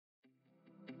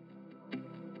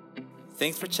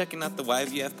Thanks for checking out the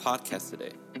YVF podcast today.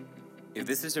 If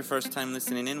this is your first time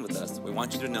listening in with us, we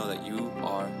want you to know that you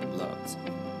are loved.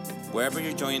 Wherever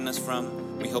you're joining us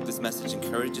from, we hope this message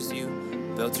encourages you,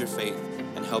 builds your faith,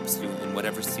 and helps you in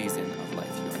whatever season of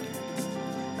life you're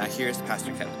in. Now here's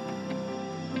Pastor Kevin.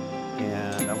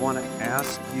 And I want to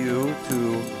ask you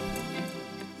to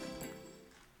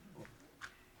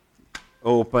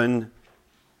open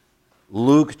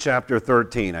Luke chapter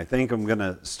 13. I think I'm going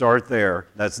to start there.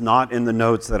 That's not in the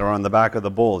notes that are on the back of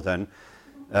the bulletin.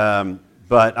 But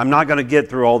I'm not going to get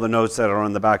through all the notes that are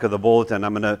on the back of the bulletin.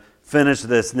 I'm going to finish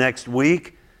this next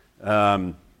week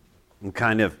and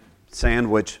kind of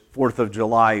sandwich 4th of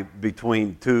July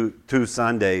between two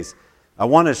Sundays. I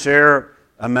want to share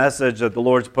a message that the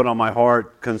Lord's put on my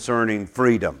heart concerning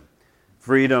freedom.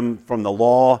 Freedom from the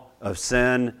law of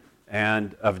sin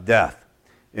and of death.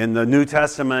 In the New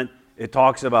Testament, it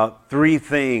talks about three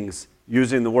things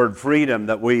using the word freedom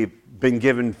that we've been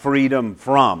given freedom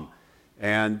from.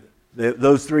 And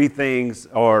those three things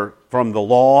are from the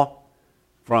law,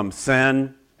 from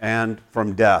sin, and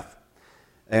from death.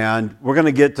 And we're going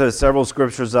to get to several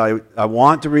scriptures I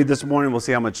want to read this morning. We'll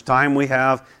see how much time we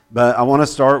have. But I want to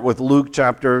start with Luke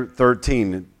chapter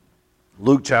 13.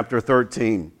 Luke chapter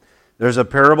 13. There's a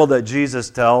parable that Jesus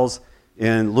tells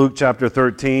in Luke chapter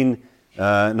 13,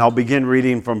 and I'll begin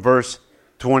reading from verse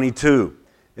 22.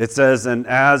 It says, "And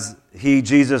as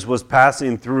Jesus, was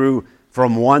passing through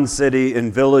from one city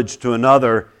and village to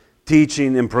another,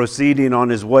 teaching and proceeding on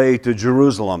his way to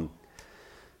Jerusalem.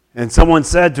 And someone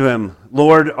said to him,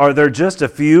 'Lord, are there just a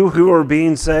few who are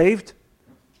being saved?'"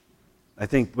 I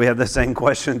think we have the same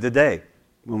question today.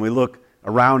 When we look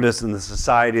around us in the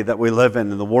society that we live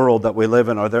in the world that we live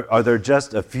in, are there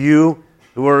just a few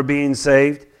who are being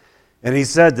saved? And he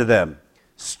said to them,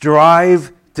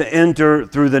 "Strive to enter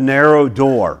through the narrow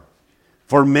door.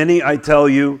 For many, I tell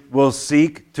you, will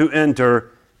seek to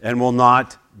enter and will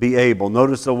not be able."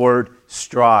 Notice the word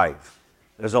strive.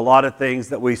 There's a lot of things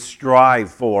that we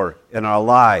strive for in our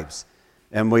lives.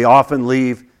 And we often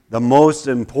leave the most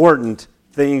important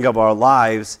thing of our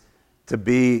lives to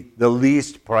be the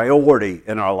least priority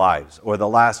in our lives or the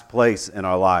last place in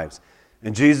our lives.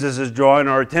 And Jesus is drawing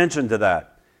our attention to that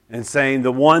and saying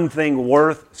the one thing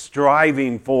worth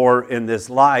striving for in this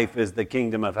life is the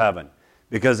kingdom of heaven,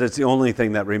 because it's the only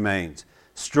thing that remains.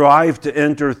 Strive to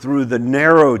enter through the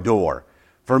narrow door.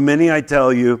 For many, I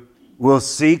tell you, will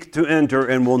seek to enter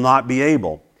and will not be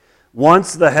able.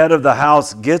 Once the head of the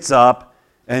house gets up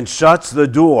and shuts the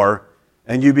door,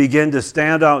 and you begin to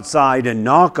stand outside and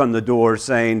knock on the door,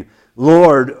 saying,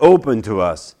 "Lord, open to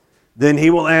us," then he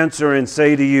will answer and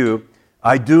say to you,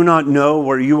 "I do not know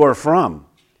where you are from."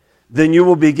 Then you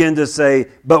will begin to say,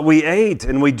 "But we ate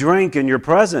and we drank in your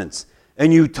presence,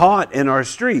 and you taught in our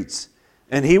streets."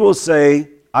 And he will say,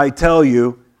 "I tell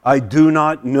you, I do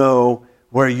not know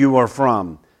where you are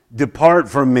from. Depart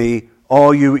from me,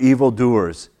 all you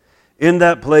evildoers." In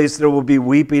that place there will be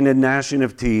weeping and gnashing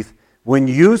of teeth when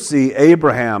you see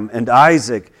Abraham and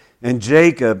Isaac and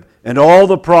Jacob and all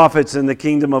the prophets in the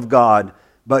kingdom of God,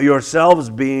 but yourselves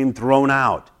being thrown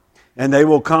out. And they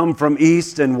will come from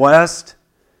east and west,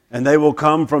 and they will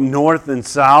come from north and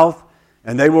south,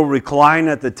 and they will recline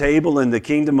at the table in the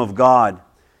kingdom of God.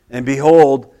 And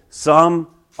behold, some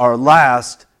are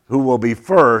last who will be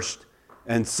first,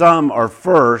 and some are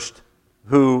first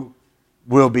who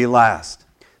will be last.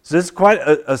 So this is quite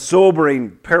a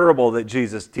sobering parable that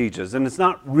Jesus teaches. And it's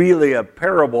not really a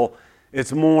parable.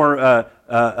 It's more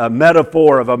a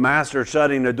metaphor of a master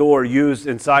shutting a door used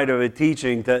inside of a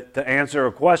teaching to answer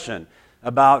a question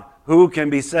about who can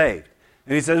be saved.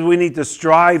 And he says we need to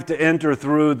strive to enter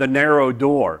through the narrow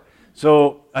door.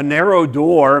 So a narrow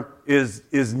door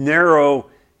is narrow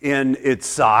in its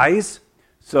size.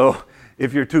 So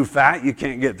if you're too fat, you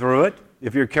can't get through it.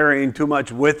 If you're carrying too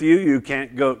much with you, you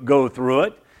can't go through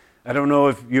it. I don't know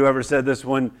if you ever said this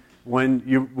when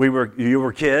you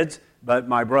were kids, but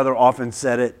my brother often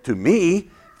said it to me.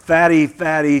 Fatty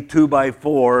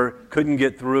 2x4 couldn't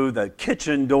get through the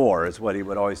kitchen door is what he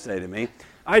would always say to me.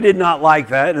 I did not like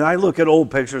that, and I look at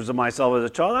old pictures of myself as a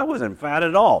child. I wasn't fat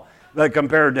at all. But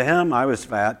compared to him, I was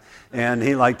fat, and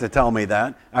he liked to tell me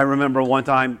that. I remember one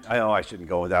time, I shouldn't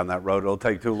go down that road. It'll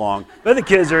take too long. But the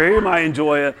kids are here. You might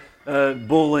enjoy a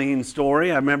bullying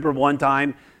story. I remember one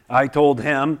time I told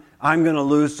him, "I'm going to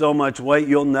lose so much weight,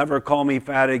 you'll never call me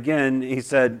fat again." He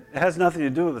said, "It has nothing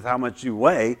to do with how much you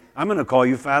weigh. I'm going to call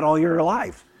you fat all your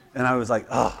life." And I was like,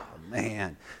 oh,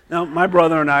 man. Now, my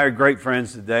brother and I are great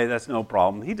friends today. That's no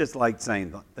problem. He just liked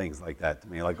saying things like that to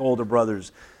me, like older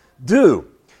brothers do.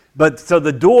 But so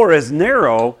the door is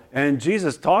narrow, and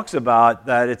Jesus talks about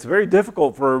that it's very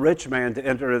difficult for a rich man to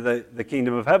enter the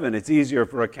kingdom of heaven. It's easier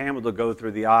for a camel to go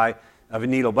through the eye of a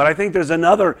needle. But I think there's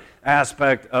another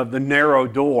aspect of the narrow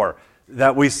door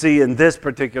that we see in this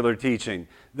particular teaching,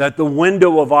 that the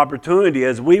window of opportunity,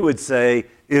 as we would say,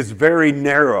 is very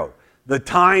narrow. The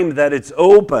time that it's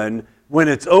open, when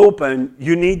it's open,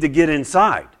 you need to get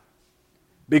inside.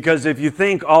 Because if you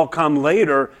think I'll come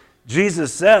later,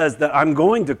 Jesus says that I'm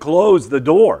going to close the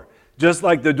door, just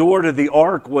like the door to the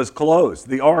ark was closed,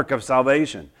 the ark of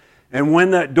salvation. And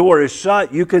when that door is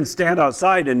shut, you can stand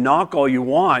outside and knock all you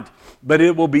want, but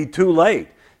it will be too late.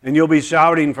 And you'll be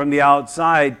shouting from the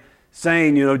outside,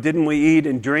 saying, didn't we eat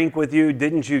and drink with you?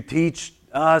 Didn't you teach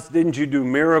us? Didn't you do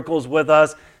miracles with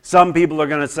us? Some people are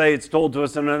going to say, it's told to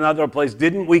us in another place,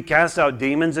 didn't we cast out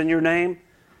demons in your name?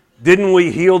 Didn't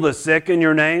we heal the sick in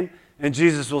your name? And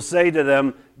Jesus will say to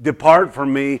them, depart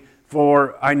from me,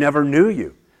 for I never knew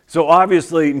you. So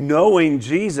obviously, knowing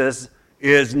Jesus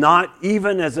is not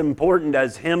even as important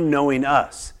as him knowing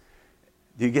us.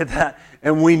 Do you get that?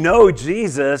 And we know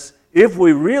Jesus, if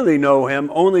we really know him,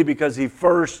 only because he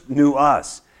first knew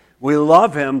us. We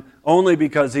love him only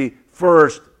because he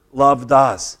first loved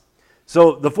us.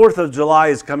 So the 4th of July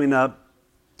is coming up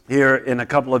here in a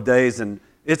couple of days, and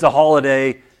it's a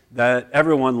holiday that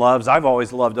everyone loves. I've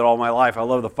always loved it all my life. I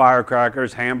love the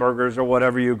firecrackers, hamburgers, or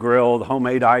whatever you grill, the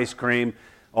homemade ice cream,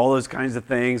 all those kinds of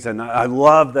things. And I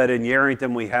love that in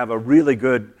Yerington we have a really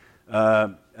good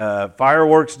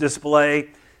fireworks display,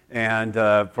 and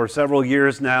for several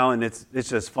years now, and it's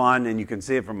just fun, and you can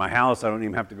see it from my house. I don't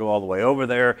even have to go all the way over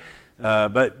there,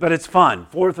 but it's fun.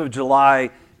 4th of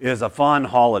July is a fun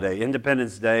holiday.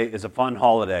 Independence Day is a fun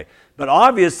holiday. But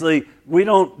obviously, we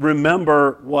don't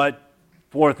remember what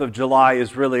 4th of July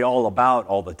is really all about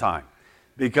all the time.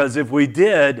 Because if we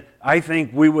did, I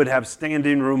think we would have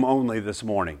standing room only this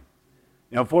morning.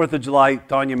 4th of July,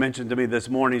 Tanya mentioned to me this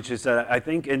morning, she said, I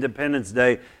think Independence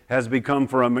Day has become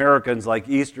for Americans like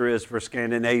Easter is for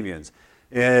Scandinavians.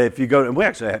 If you go, and we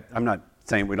actually, I'm not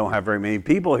saying we don't have very many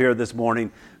people here this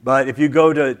morning, but if you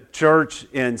go to church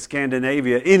in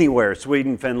Scandinavia, anywhere,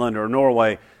 Sweden, Finland, or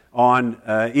Norway, on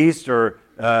Easter,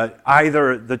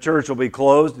 either the church will be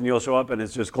closed and you'll show up and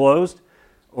it's just closed,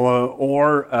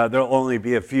 or there'll only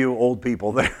be a few old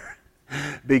people there.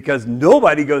 Because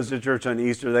nobody goes to church on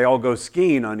Easter. They all go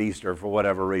skiing on Easter for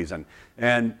whatever reason.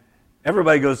 And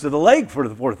everybody goes to the lake for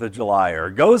the 4th of July or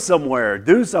goes somewhere,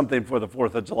 do something for the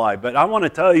 4th of July. But I want to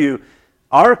tell you,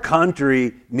 our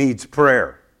country needs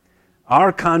prayer.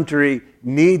 Our country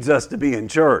needs us to be in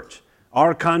church.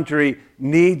 Our country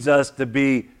needs us to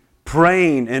be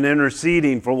praying and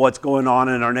interceding for what's going on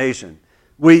in our nation.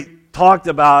 We talked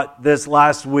about this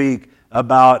last week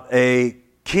about a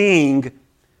king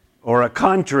or a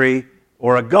country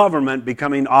or a government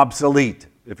becoming obsolete.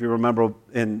 If you remember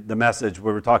in the message,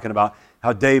 we were talking about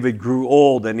how David grew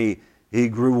old and he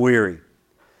grew weary.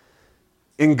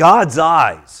 In God's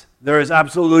eyes, there is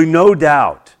absolutely no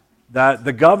doubt that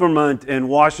the government in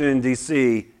Washington,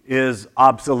 D.C. is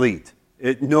obsolete.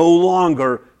 It no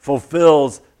longer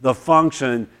fulfills the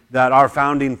function that our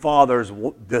founding fathers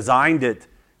designed it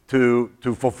to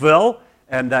fulfill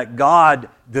and that God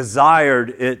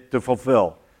desired it to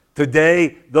fulfill.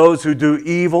 Today, those who do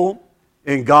evil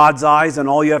in God's eyes, and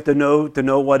all you have to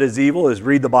know what is evil is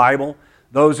read the Bible.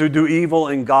 Those who do evil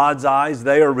in God's eyes,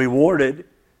 they are rewarded.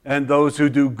 And those who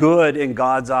do good in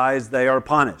God's eyes, they are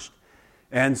punished.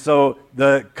 And so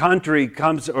the country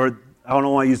comes, or I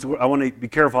don't want to use the word, I want to be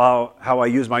careful how I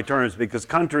use my terms, because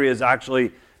country is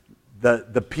actually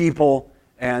the people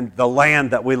and the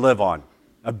land that we live on.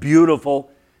 A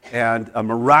beautiful and a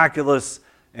miraculous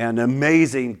and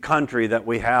amazing country that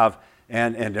we have,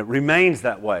 and it remains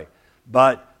that way.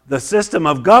 But the system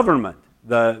of government,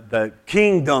 the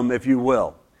kingdom, if you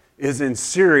will, is in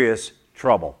serious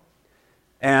trouble.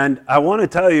 And I want to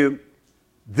tell you,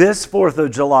 this 4th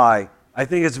of July, I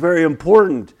think it's very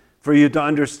important for you to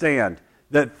understand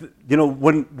that,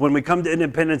 when we come to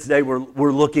Independence Day,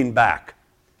 we're looking back,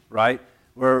 right?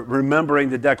 We're remembering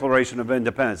the Declaration of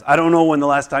Independence. I don't know when the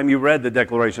last time you read the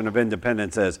Declaration of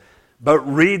Independence is, but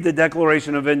read the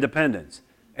Declaration of Independence.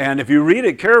 And if you read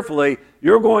it carefully,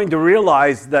 you're going to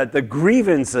realize that the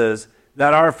grievances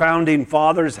that our founding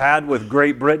fathers had with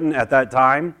Great Britain at that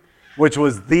time, which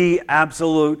was the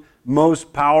absolute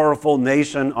most powerful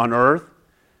nation on earth,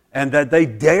 and that they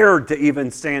dared to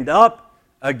even stand up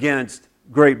against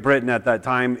Great Britain at that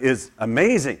time is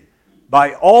amazing.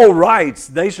 By all rights,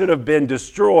 they should have been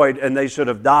destroyed and they should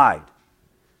have died.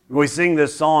 We sing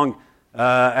this song,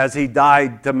 As he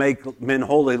died to make men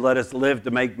holy, let us live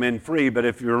to make men free. But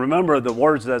if you remember, the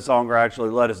words of that song are actually,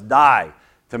 let us die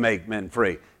to make men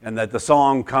free. And that the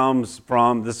song comes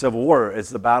from the Civil War. It's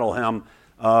the battle hymn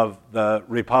of the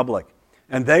Republic.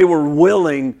 And they were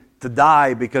willing to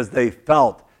die because they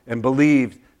felt and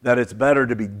believed that it's better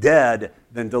to be dead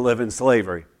than to live in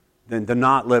slavery, than to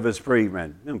not live as free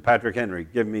men. Patrick Henry,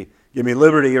 give me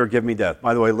liberty or give me death.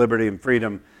 By the way, liberty and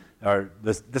freedom are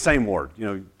the same word.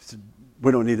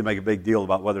 We don't need to make a big deal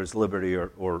about whether it's liberty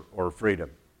or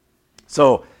freedom.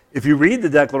 So if you read the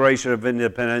Declaration of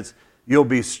Independence, you'll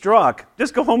be struck,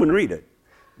 just go home and read it.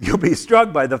 You'll be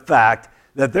struck by the fact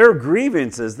that their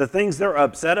grievances, the things they're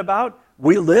upset about,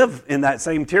 we live in that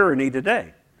same tyranny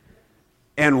today.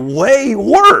 And way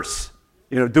worse.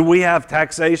 Do we have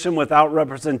taxation without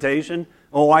representation?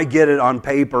 Oh, I get it on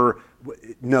paper.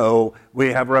 No, we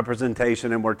have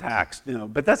representation and we're taxed.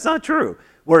 But that's not true.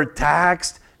 We're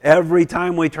taxed every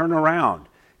time we turn around.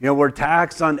 We're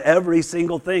taxed on every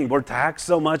single thing. We're taxed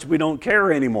so much we don't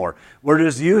care anymore. We're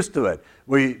just used to it.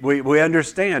 We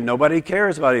understand. Nobody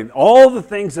cares about it. All the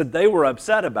things that they were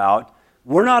upset about,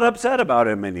 we're not upset about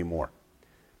them anymore.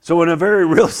 So in a very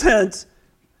real sense,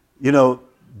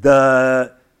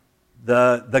 the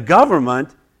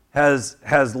government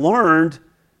has learned,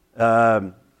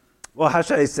 how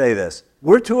should I say this?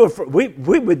 We're too afraid.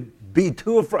 We would be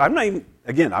too afraid.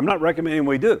 I'm not recommending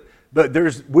we do, but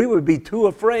we would be too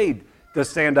afraid to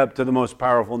stand up to the most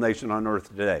powerful nation on earth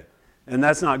today. And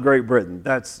that's not Great Britain.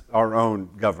 That's our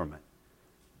own government.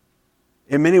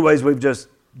 In many ways, we've just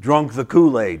drunk the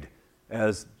Kool-Aid,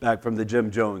 as back from the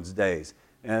Jim Jones days.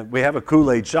 And we have a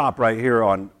Kool-Aid shop right here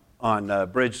on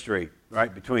Bridge Street,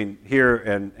 right between here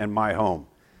and my home.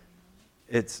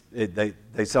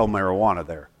 They sell marijuana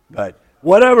there. But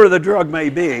whatever the drug may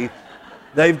be,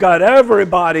 they've got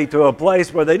everybody to a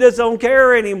place where they just don't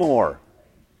care anymore.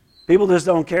 People just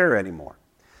don't care anymore.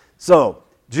 So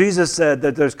Jesus said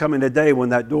that there's coming a day when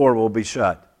that door will be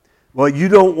shut. Well, you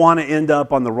don't want to end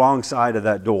up on the wrong side of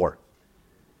that door.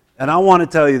 And I want to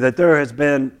tell you that there has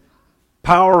been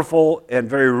powerful and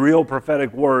very real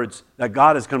prophetic words that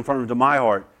God has confirmed to my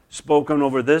heart, spoken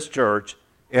over this church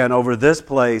and over this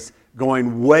place,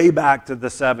 going way back to the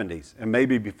 70s and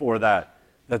maybe before that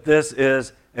this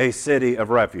is a city of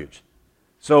refuge.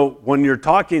 So when you're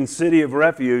talking city of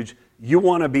refuge, you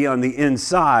want to be on the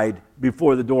inside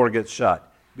before the door gets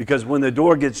shut. Because when the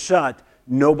door gets shut,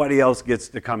 nobody else gets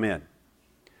to come in.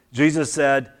 Jesus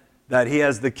said that he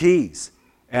has the keys,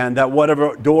 and that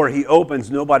whatever door he opens,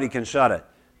 nobody can shut it.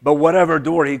 But whatever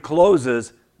door he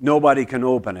closes, nobody can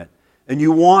open it. And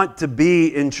you want to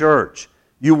be in church.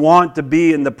 You want to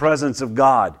be in the presence of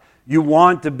God. You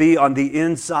want to be on the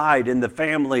inside in the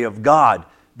family of God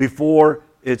before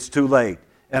it's too late.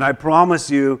 And I promise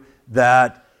you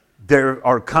that there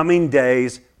are coming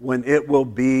days when it will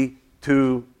be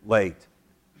too late.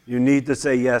 You need to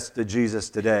say yes to Jesus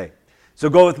today. So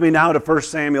go with me now to 1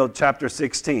 Samuel chapter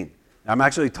 16. I'm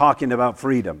actually talking about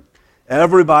freedom.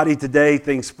 Everybody today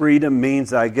thinks freedom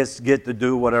means I get to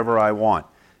do whatever I want.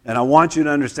 And I want you to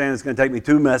understand it's going to take me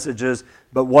 2 messages,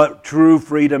 but what true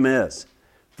freedom is.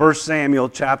 1 Samuel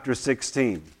chapter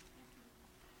 16.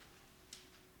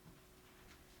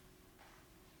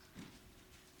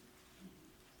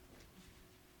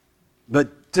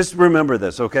 But just remember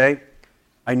this, okay?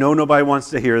 I know nobody wants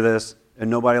to hear this, and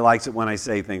nobody likes it when I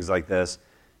say things like this.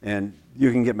 And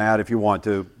you can get mad if you want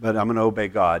to, but I'm going to obey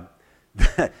God.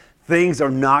 Things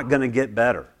are not going to get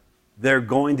better. They're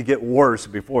going to get worse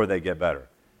before they get better.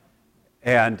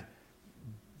 And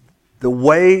the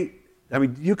way,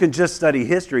 you can just study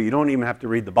history. You don't even have to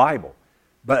read the Bible.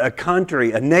 But a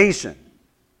country, a nation,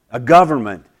 a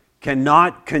government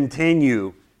cannot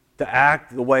continue to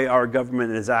act the way our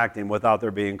government is acting without there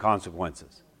being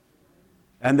consequences.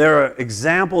 And there are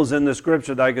examples in the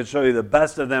scripture that I could show you. The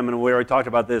best of them, and we already talked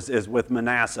about this, is with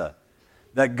Manasseh.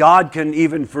 That God can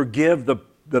even forgive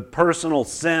the personal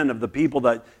sin of the people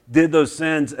that did those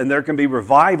sins, and there can be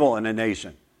revival in a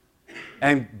nation.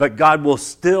 But God will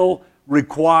still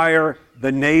require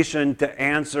the nation to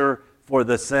answer for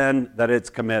the sin that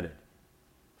it's committed.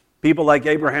 People like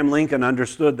Abraham Lincoln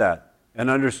understood that and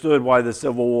understood why the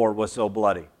Civil War was so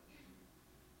bloody.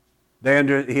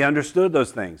 He understood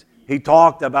those things. He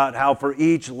talked about how for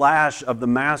each lash of the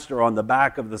master on the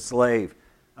back of the slave,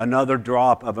 another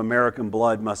drop of American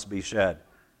blood must be shed.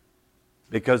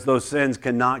 Because those sins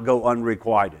cannot go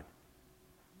unrequited.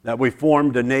 That we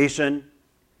formed a nation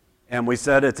and we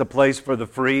said it's a place for the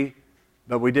free,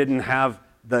 but we didn't have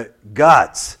the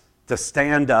guts to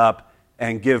stand up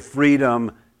and give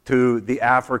freedom to the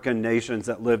African nations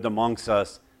that lived amongst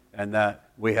us and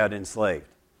that we had enslaved.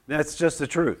 That's just the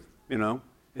truth,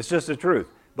 It's just the truth.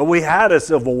 But we had a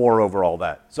civil war over all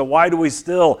that. So why do we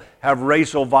still have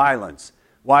racial violence?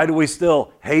 Why do we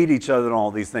still hate each other and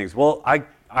all these things? Well,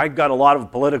 I got a lot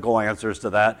of political answers to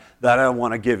that I don't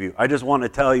want to give you. I just want to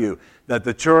tell you that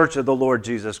the church of the Lord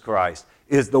Jesus Christ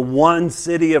is the one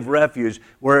city of refuge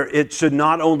where it should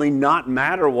not only not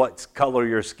matter what color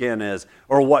your skin is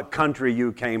or what country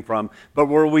you came from, but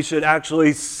where we should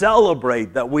actually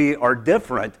celebrate that we are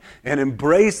different and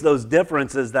embrace those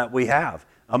differences that we have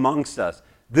amongst us.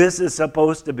 This is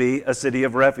supposed to be a city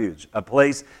of refuge, a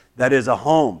place that is a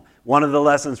home. One of the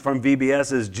lessons from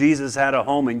VBS is Jesus had a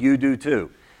home and you do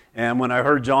too. And when I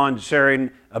heard John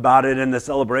sharing about it in the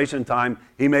celebration time,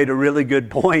 he made a really good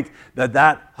point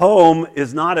that home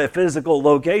is not a physical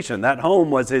location. That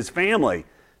home was his family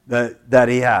that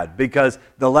he had. Because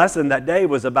the lesson that day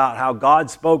was about how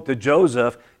God spoke to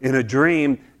Joseph in a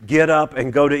dream, get up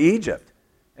and go to Egypt.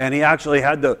 And he actually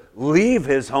had to leave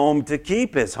his home to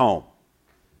keep his home.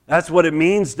 That's what it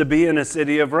means to be in a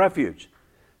city of refuge.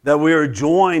 That we are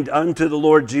joined unto the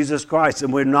Lord Jesus Christ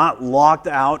and we're not locked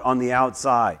out on the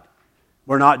outside.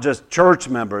 We're not just church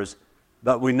members,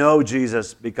 but we know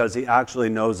Jesus because he actually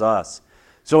knows us.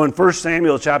 So in 1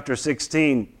 Samuel chapter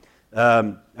 16,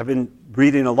 I've been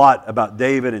reading a lot about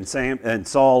David and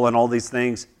Saul and all these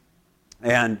things.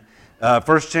 And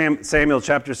 1 Samuel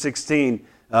chapter 16,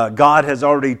 God has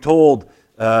already told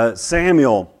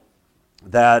Samuel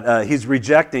that he's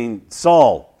rejecting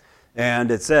Saul.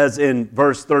 And it says in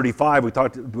verse 35,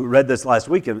 we read this last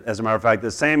week, as a matter of fact,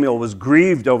 that Samuel was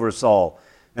grieved over Saul,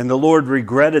 and the Lord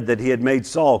regretted that he had made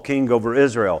Saul king over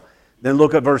Israel. Then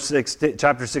look at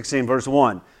chapter 16, verse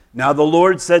 1. Now the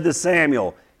Lord said to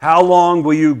Samuel, how long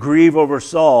will you grieve over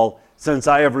Saul, since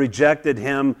I have rejected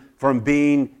him from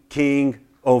being king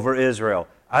over Israel?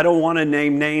 I don't want to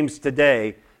name names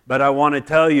today, but I want to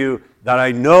tell you that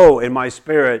I know in my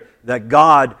spirit that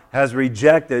God has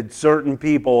rejected certain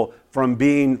people from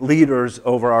being leaders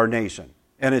over our nation.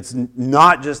 And it's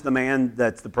not just the man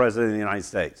that's the president of the United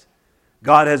States.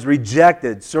 God has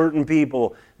rejected certain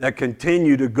people that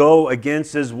continue to go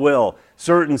against his will,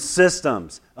 certain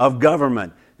systems of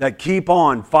government that keep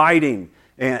on fighting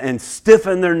and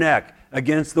stiffen their neck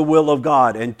against the will of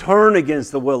God and turn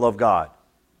against the will of God.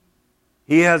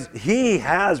 He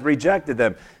has rejected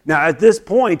them. Now, at this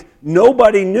point,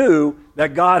 nobody knew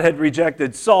that God had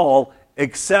rejected Saul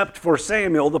except for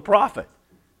Samuel the prophet.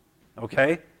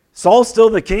 Okay? Saul's still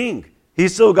the king.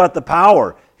 He's still got the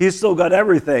power. He's still got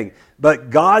everything. But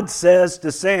God says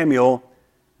to Samuel,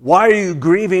 why are you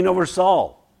grieving over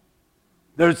Saul?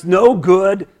 There's no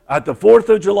good at the 4th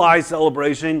of July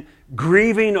celebration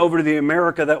grieving over the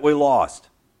America that we lost.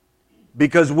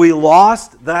 Because we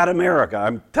lost that America.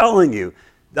 I'm telling you,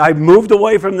 I moved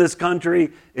away from this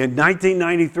country in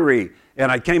 1993,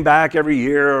 and I came back every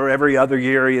year or every other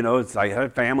year. I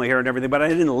had family here and everything, but I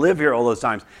didn't live here all those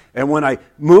times. And when I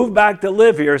moved back to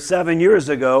live here 7 years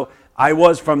ago, I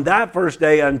was from that first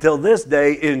day until this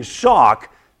day in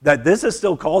shock that this is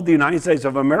still called the United States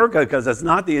of America, because it's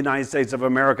not the United States of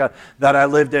America that I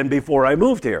lived in before I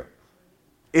moved here.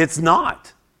 It's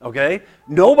not. Okay?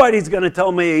 Nobody's going to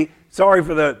tell me, sorry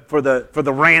for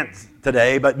the rant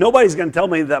today, but nobody's going to tell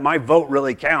me that my vote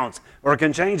really counts or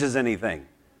can changes anything.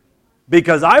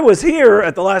 Because I was here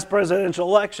at the last presidential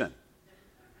election.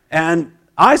 And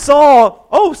I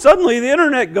saw, suddenly the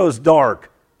internet goes dark.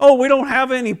 We don't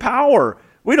have any power.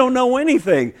 We don't know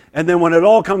anything. And then when it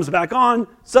all comes back on,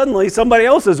 suddenly somebody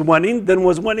else is winning than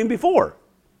was winning before.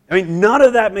 I mean, none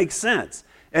of that makes sense.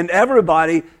 And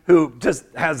everybody who just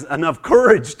has enough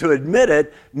courage to admit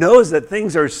it knows that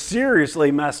things are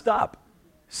seriously messed up.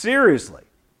 Seriously.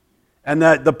 And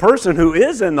that the person who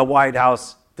is in the White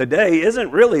House today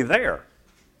isn't really there.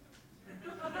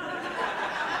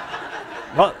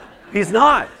 Well, he's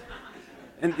not.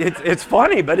 And it's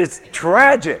funny, but it's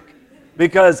tragic.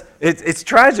 Because it's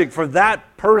tragic for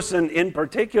that person in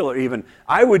particular even.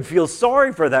 I would feel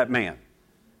sorry for that man.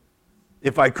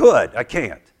 If I could. I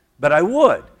can't. But I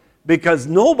would, because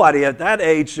nobody at that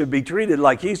age should be treated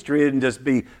like he's treated and just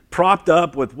be propped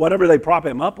up with whatever they prop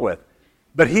him up with.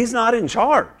 But he's not in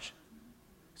charge.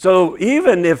 So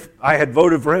even if I had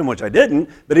voted for him, which I didn't,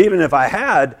 but even if I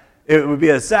had, it would be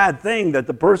a sad thing that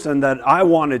the person that I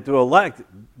wanted to elect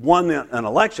won an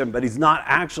election, but he's not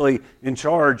actually in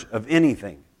charge of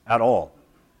anything at all.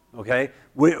 Okay?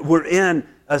 We're in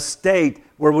a state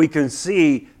where we can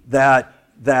see that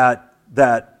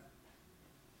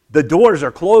the doors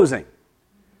are closing.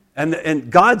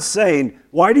 And God's saying,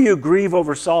 why do you grieve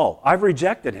over Saul? I've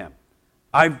rejected him.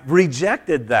 I've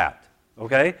rejected that.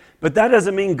 Okay? But that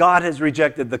doesn't mean God has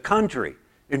rejected the country.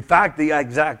 In fact, the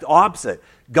exact opposite.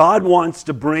 God wants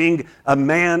to bring a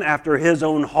man after his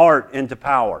own heart into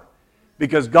power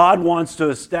because God wants to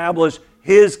establish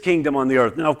his kingdom on the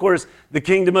earth. Now, of course, the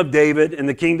kingdom of David and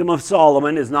the kingdom of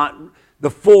Solomon is not the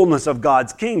fullness of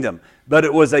God's kingdom, but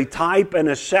it was a type and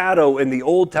a shadow in the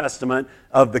Old Testament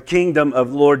of the kingdom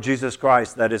of Lord Jesus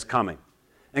Christ that is coming.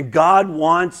 And God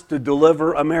wants to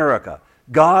deliver America.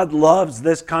 God loves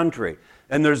this country.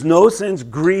 And there's no sense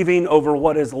grieving over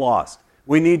what is lost.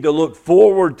 We need to look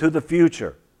forward to the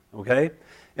future. Okay?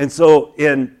 And so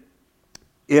in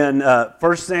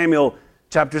 1 Samuel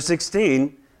chapter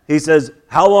 16, he says,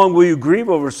 how long will you grieve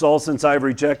over Saul since I have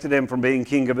rejected him from being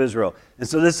king of Israel? And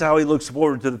so this is how he looks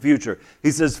forward to the future.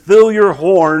 He says, fill your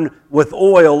horn with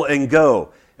oil and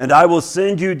go. And I will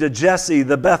send you to Jesse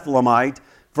the Bethlehemite,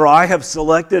 for I have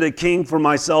selected a king for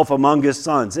myself among his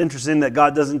sons. Interesting that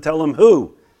God doesn't tell him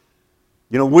who.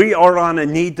 You know, we are on a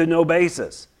need-to-know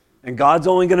basis. And God's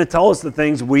only going to tell us the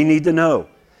things we need to know.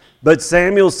 But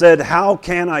Samuel said, how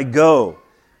can I go?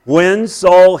 When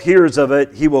Saul hears of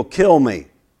it, he will kill me.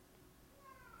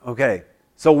 Okay,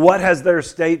 so what has their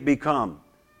state become?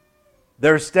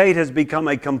 Their state has become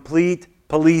a complete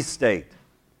police state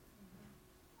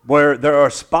where there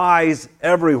are spies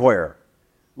everywhere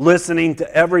listening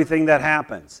to everything that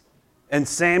happens. And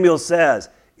Samuel says,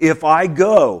 if I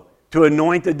go to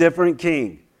anoint a different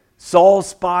king, Saul's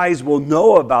spies will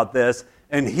know about this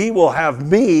and he will have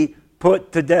me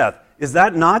put to death. Is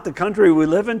that not the country we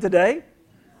live in today?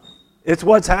 It's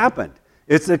what's happened.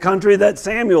 It's the country that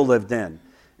Samuel lived in.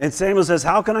 And Samuel says,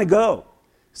 how can I go?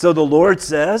 So the Lord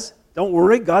says, don't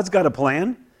worry, God's got a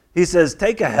plan. He says,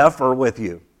 take a heifer with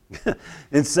you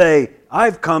and say,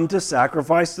 I've come to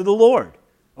sacrifice to the Lord.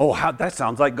 Oh, that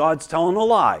sounds like God's telling a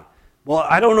lie. Well,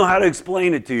 I don't know how to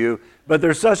explain it to you, but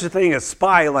there's such a thing as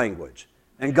spy language.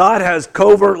 And God has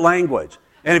covert language.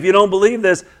 And if you don't believe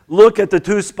this, look at the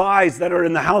two spies that are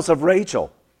in the house of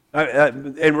Rachel,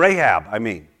 and Rahab, I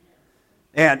mean.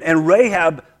 And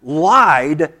Rahab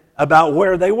lied about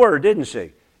where they were, didn't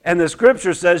she? And the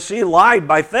scripture says she lied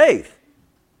by faith.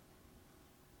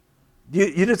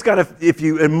 You just got to, if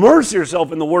you immerse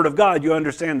yourself in the Word of God, you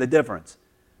understand the difference.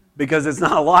 Because it's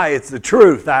not a lie, it's the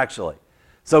truth, actually.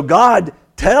 So God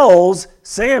tells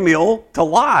Samuel to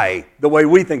lie the way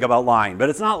we think about lying, but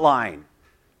it's not lying.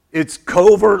 It's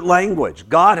covert language.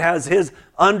 God has his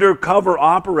undercover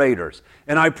operators.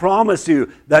 And I promise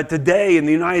you that today in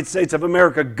the United States of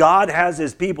America, God has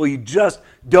his people. You just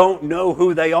don't know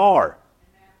who they are.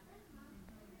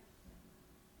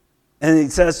 And he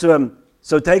says to him,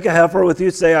 so take a heifer with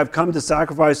you, say, I've come to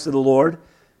sacrifice to the Lord.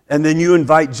 And then you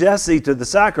invite Jesse to the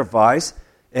sacrifice.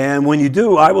 And when you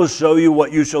do, I will show you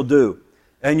what you shall do.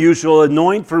 And you shall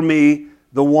anoint for me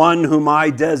the one whom I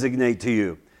designate to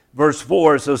you. Verse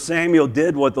 4, so Samuel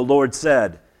did what the Lord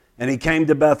said. And he came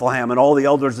to Bethlehem, and all the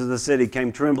elders of the city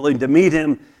came trembling to meet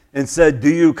him and said,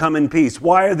 do you come in peace?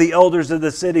 Why are the elders of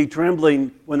the city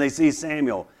trembling when they see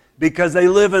Samuel? Because they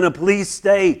live in a police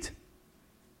state.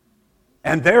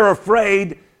 And they're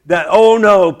afraid that, oh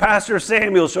no, Pastor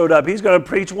Samuel showed up. He's going to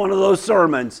preach one of those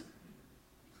sermons.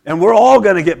 And we're all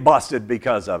going to get busted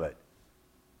because of it.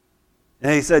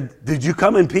 And he said, did you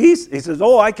come in peace? He says,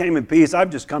 oh, I came in peace.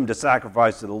 I've just come to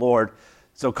sacrifice to the Lord.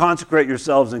 So consecrate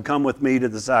yourselves and come with me to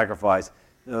the sacrifice.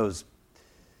 Those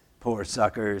poor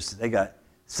suckers, they got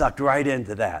sucked right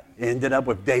into that. Ended up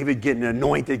with David getting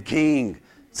anointed king.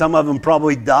 Some of them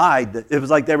probably died. It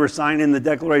was like they were signing the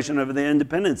Declaration of the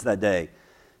Independence that day.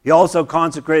 He also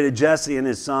consecrated Jesse and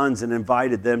his sons and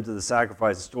invited them to the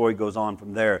sacrifice. The story goes on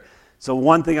from there. So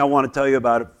one thing I want to tell you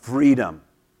about freedom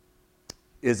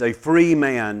is a free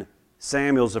man,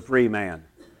 Samuel's a free man,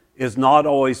 is not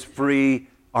always free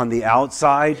on the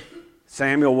outside.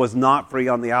 Samuel was not free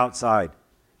on the outside.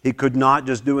 He could not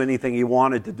just do anything he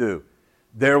wanted to do.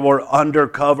 There were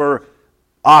undercover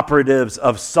operatives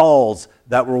of Saul's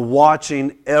that were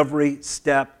watching every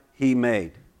step he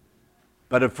made.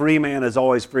 But a free man is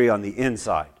always free on the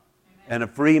inside. And a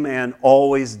free man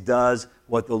always does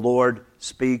what the Lord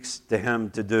speaks to him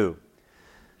to do.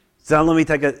 So let me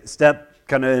take a step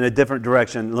kind of in a different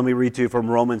direction. Let me read to you from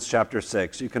Romans chapter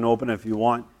 6. You can open it if you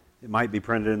want. It might be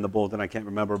printed in the bulletin, I can't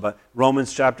remember. But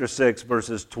Romans chapter 6,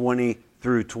 verses 20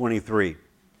 through 23.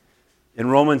 In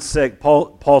Romans 6,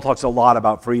 Paul talks a lot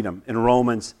about freedom in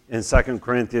Romans, in 2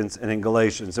 Corinthians, and in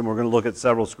Galatians. And we're going to look at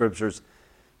several scriptures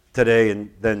today and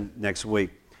then next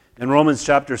week. In Romans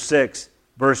chapter 6,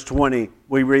 verse 20,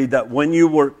 we read that when you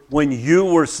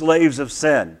were slaves of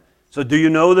sin. So do you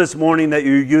know this morning that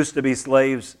you used to be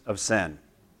slaves of sin?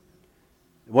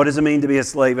 What does it mean to be a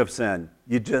slave of sin?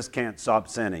 You just can't stop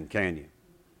sinning, can you?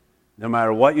 No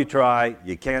matter what you try,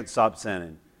 you can't stop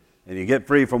sinning. And you get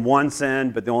free from one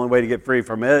sin, but the only way to get free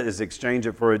from it is exchange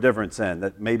it for a different sin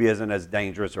that maybe isn't as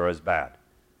dangerous or as bad.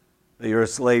 But you're a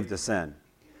slave to sin.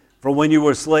 For when you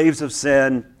were slaves of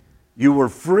sin, you were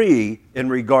free in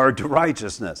regard to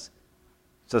righteousness.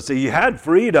 So see, you had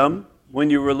freedom when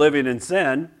you were living in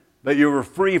sin, but you were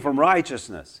free from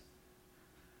righteousness.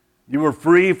 You were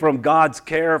free from God's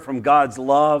care, from God's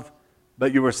love,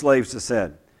 but you were slaves to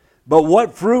sin. But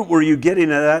what fruit were you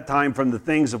getting at that time from the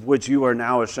things of which you are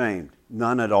now ashamed?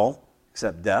 None at all,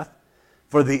 except death.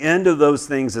 For the end of those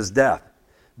things is death.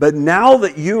 But now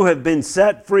that you have been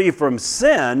set free from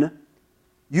sin,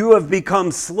 you have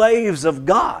become slaves of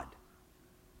God.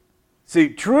 See,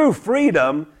 true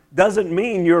freedom doesn't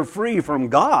mean you're free from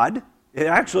God. It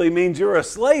actually means you're a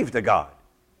slave to God.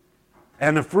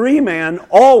 And a free man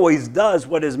always does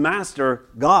what his master,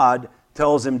 God,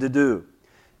 tells him to do.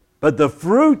 But the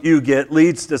fruit you get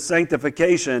leads to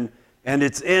sanctification, and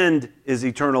its end is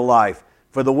eternal life.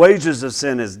 For the wages of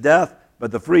sin is death,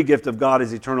 but the free gift of God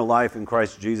is eternal life in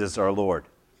Christ Jesus our Lord.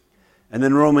 And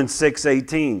then Romans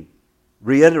 6:18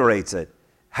 reiterates it.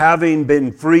 Having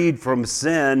been freed from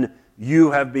sin,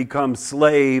 you have become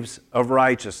slaves of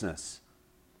righteousness.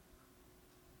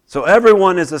 So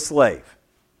everyone is a slave,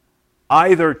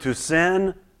 either to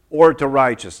sin or to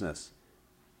righteousness.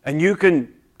 And you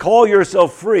can call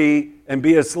yourself free and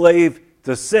be a slave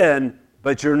to sin,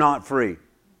 but you're not free.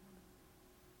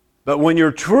 But when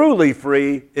you're truly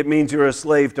free, it means you're a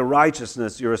slave to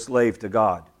righteousness, you're a slave to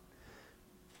God.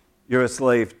 You're a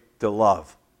slave to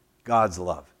love, God's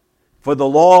love. For the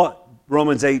law,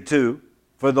 Romans 8:2,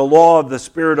 for the law of the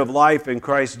Spirit of life in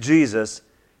Christ Jesus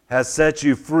has set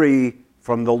you free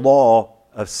from the law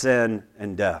of sin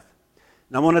and death.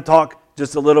 Now I want to talk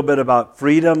just a little bit about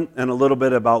freedom and a little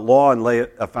bit about law and lay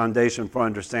a foundation for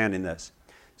understanding this.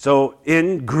 So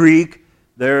in Greek,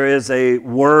 there is a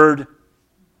word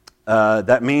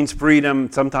that means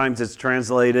freedom. Sometimes it's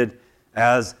translated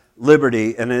as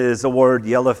liberty, and it is the word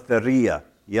eleftheria.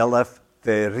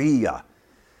 Eleftheria.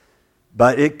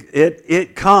 But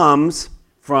it comes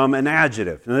from an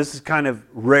adjective. And this is kind of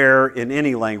rare in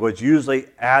any language. Usually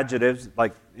adjectives,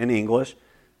 like in English,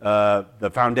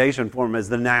 the foundation form is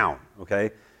the noun,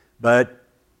 okay? But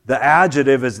the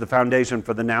adjective is the foundation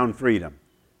for the noun freedom.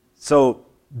 So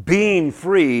being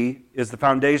free is the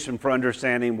foundation for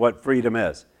understanding what freedom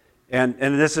is. And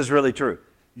this is really true.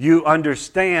 You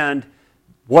understand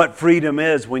what freedom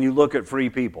is when you look at free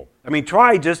people. I mean,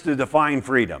 try just to define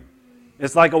freedom.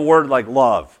 It's like a word like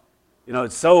love. You know,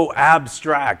 it's so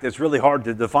abstract, it's really hard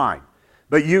to define.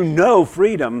 But you know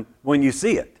freedom when you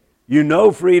see it. You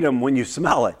know freedom when you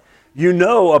smell it. You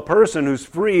know a person who's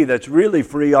free that's really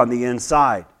free on the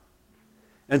inside.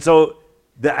 And so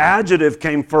the adjective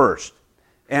came first.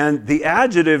 And the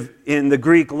adjective in the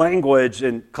Greek language,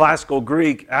 in classical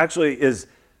Greek, actually is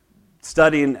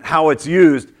studying how it's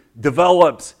used,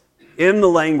 develops in the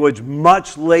language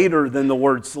much later than the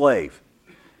word slave.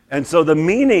 And so the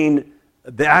meaning,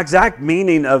 the exact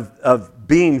meaning of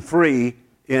being free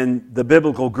in the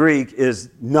biblical Greek is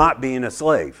not being a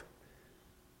slave.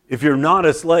 If you're not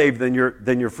a slave, then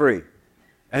you're free.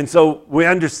 And so we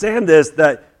understand this,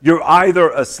 that you're either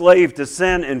a slave to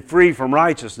sin and free from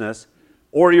righteousness,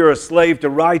 or you're a slave to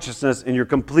righteousness and you're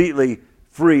completely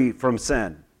free from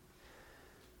sin.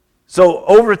 So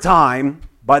over time,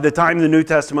 by the time the New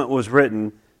Testament was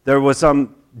written, there was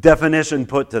some definition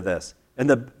put to this. And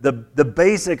the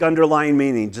basic underlying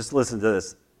meaning, just listen to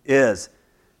this, is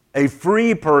a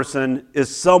free person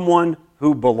is someone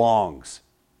who belongs.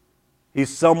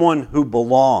 He's someone who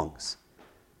belongs.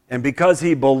 And because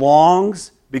he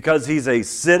belongs, because he's a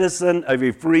citizen of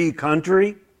a free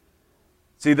country,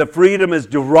 see, the freedom is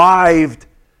derived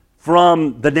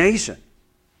from the nation.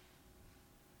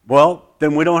 Well,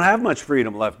 then we don't have much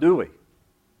freedom left, do we?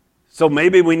 So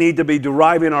maybe we need to be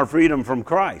deriving our freedom from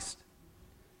Christ,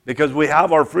 because we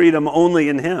have our freedom only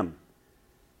in Him.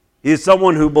 He is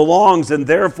someone who belongs, and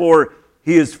therefore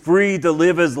he is free to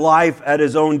live his life at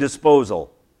his own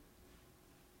disposal.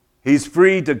 He's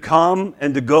free to come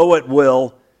and to go at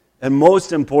will, and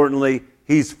most importantly,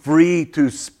 he's free to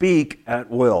speak at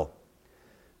will.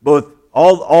 Both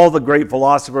all the great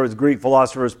philosophers, Greek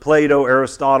philosophers, Plato,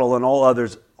 Aristotle, and all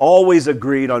others, always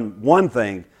agreed on one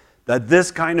thing, that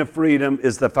this kind of freedom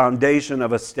is the foundation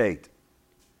of a state.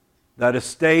 That a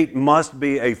state must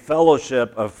be a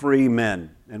fellowship of free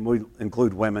men, and we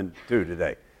include women too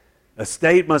today. A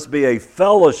state must be a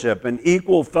fellowship, an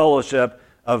equal fellowship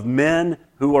of men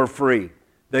who are free.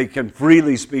 They can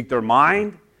freely speak their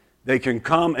mind, they can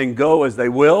come and go as they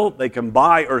will, they can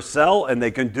buy or sell, and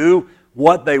they can do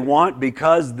what they want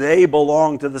because they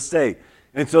belong to the state.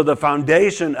 And so the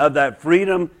foundation of that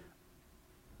freedom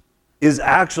is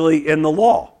actually in the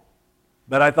law.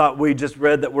 But I thought we just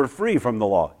read that we're free from the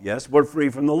law. Yes, we're free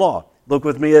from the law. Look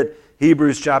with me at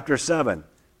Hebrews chapter 7.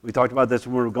 We talked about this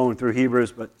when we were going through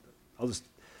Hebrews, but I'll just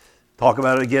talk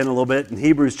about it again a little bit. In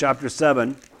Hebrews chapter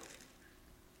 7,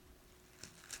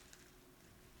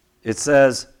 it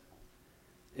says,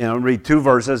 read two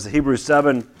verses, Hebrews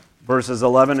 7, verses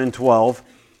 11 and 12.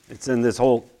 It's in this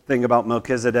whole thing about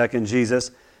Melchizedek and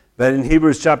Jesus. But in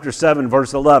Hebrews chapter 7,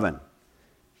 verse 11,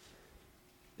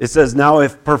 it says, "Now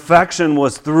if perfection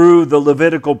was through the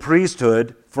Levitical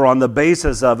priesthood, for on the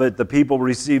basis of it the people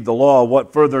received the law,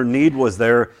 what further need was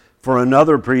there for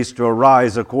another priest to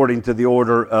arise according to the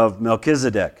order of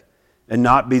Melchizedek, and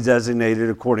not be designated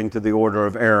according to the order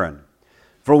of Aaron?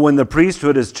 For when the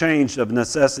priesthood is changed, of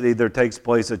necessity there takes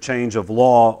place a change of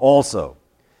law also."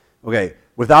 Okay,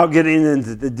 without getting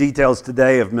into the details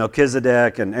today of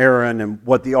Melchizedek and Aaron and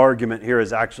what the argument here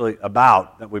is actually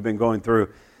about that we've been going through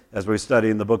as we study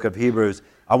in the book of Hebrews,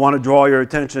 I want to draw your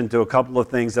attention to a couple of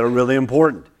things that are really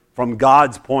important from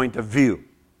God's point of view.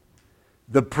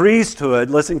 The priesthood,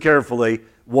 listen carefully,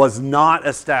 was not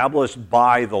established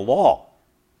by the law.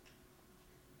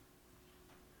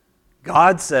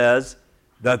 God says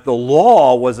that the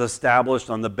law was established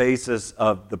on the basis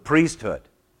of the priesthood.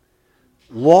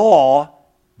 Law,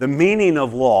 the meaning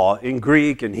of law in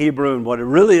Greek and Hebrew and what it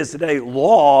really is today,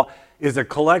 law is a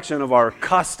collection of our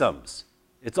customs.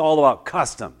 It's all about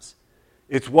customs.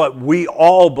 It's what we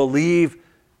all believe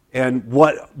and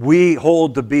what we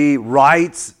hold to be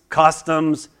rights,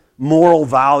 customs, moral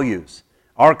values.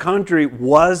 Our country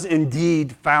was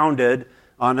indeed founded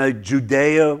on a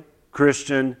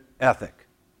Judeo-Christian ethic.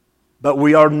 But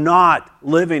we are not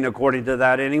living according to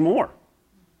that anymore.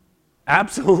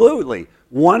 Absolutely.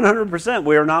 100%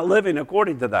 we are not living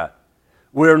according to that.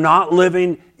 We're not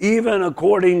living even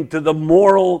according to the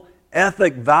moral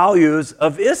ethic values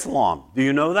of Islam. Do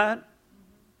you know that?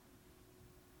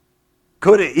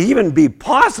 Could it even be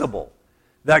possible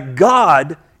that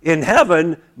God in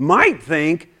heaven might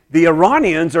think the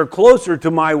Iranians are closer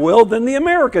to my will than the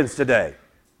Americans today?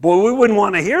 Boy, we wouldn't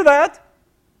want to hear that.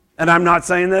 And I'm not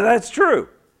saying that that's true.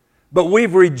 But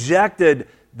we've rejected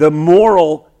the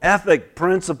moral ethic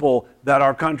principle that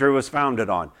our country was founded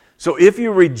on. So if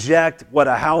you reject what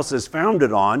a house is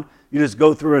founded on, you just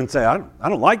go through and say, I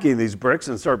don't like any of these bricks,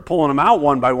 and start pulling them out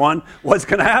one by one, what's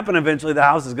going to happen eventually? The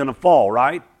house is going to fall,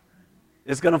 right?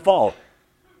 It's going to fall.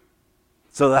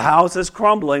 So the house is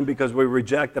crumbling because we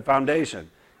reject the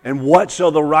foundation. And what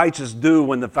shall the righteous do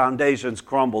when the foundations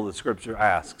crumble, the Scripture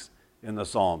asks in the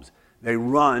Psalms? They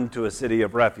run to a city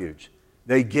of refuge.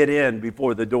 They get in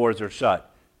before the doors are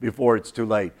shut, before it's too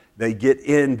late. They get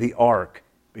in the ark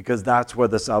because that's where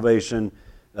the salvation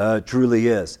truly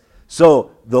is.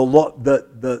 So the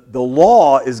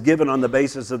law is given on the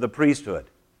basis of the priesthood,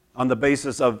 on the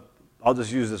basis of, I'll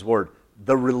just use this word,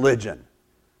 the religion,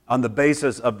 on the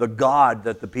basis of the God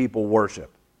that the people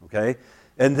worship, okay?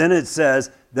 And then it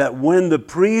says that when the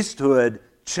priesthood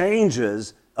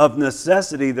changes, of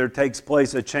necessity there takes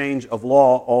place a change of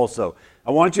law also.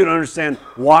 I want you to understand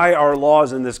why our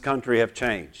laws in this country have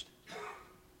changed.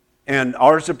 And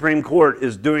our Supreme Court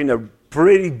is doing a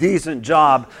pretty decent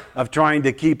job of trying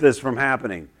to keep this from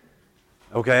happening.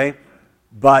 Okay?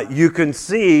 But you can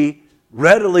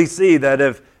readily see that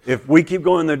if we keep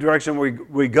going in the direction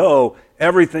we go,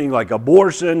 everything like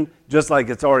abortion, just like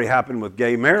it's already happened with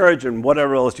gay marriage and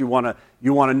whatever else you want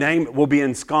to name, will be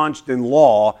ensconced in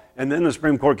law, and then the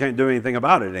Supreme Court can't do anything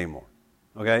about it anymore.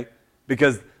 Okay?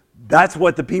 Because that's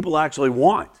what the people actually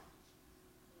want.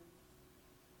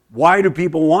 Why do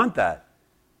people want that?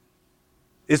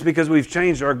 It's because we've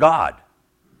changed our God.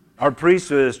 Our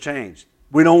priesthood has changed.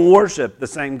 We don't worship the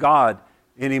same God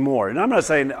anymore. And I'm not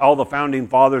saying all the founding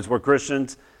fathers were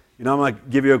Christians. I'm going to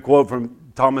give you a quote from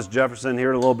Thomas Jefferson here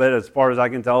in a little bit. As far as I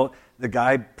can tell, the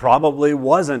guy probably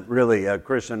wasn't really a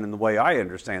Christian in the way I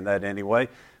understand that anyway.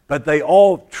 But they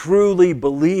all truly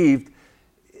believed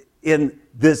in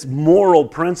this moral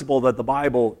principle that the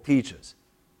Bible teaches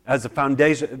as a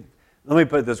foundation. Let me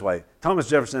put it this way. Thomas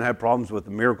Jefferson had problems with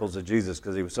the miracles of Jesus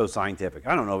because he was so scientific.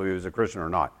 I don't know if he was a Christian or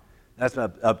not. That's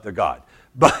up to God.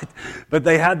 But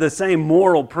they had the same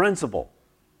moral principle,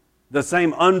 the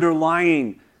same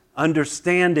underlying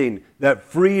understanding that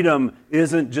freedom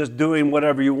isn't just doing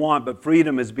whatever you want, but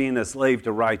freedom is being a slave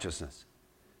to righteousness.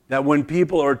 That when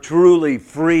people are truly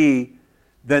free,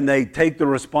 then they take the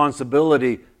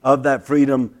responsibility of that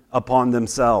freedom upon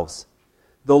themselves.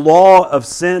 The law of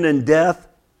sin and death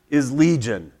is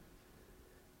legion.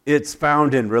 It's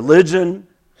found in religion.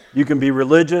 You can be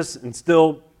religious and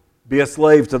still be a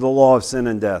slave to the law of sin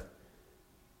and death.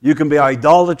 You can be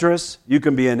idolatrous. You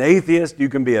can be an atheist. You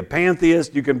can be a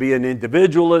pantheist. You can be an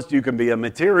individualist. You can be a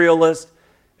materialist.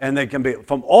 And they can be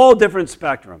from all different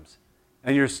spectrums.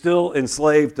 And you're still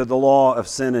enslaved to the law of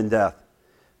sin and death.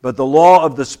 But the law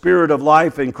of the Spirit of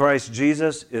life in Christ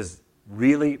Jesus is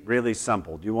really, really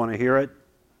simple. Do you want to hear it?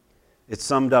 It's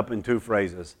summed up in 2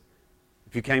 phrases.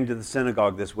 If you came to the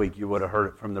synagogue this week, you would have heard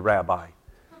it from the rabbi.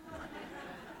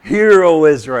 Hear, O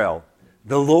Israel,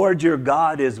 the Lord your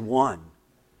God is one.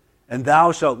 And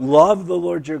thou shalt love the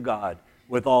Lord your God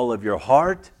with all of your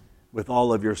heart, with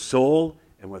all of your soul,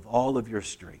 and with all of your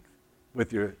strength.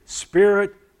 With your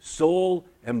spirit, soul,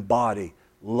 and body.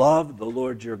 Love the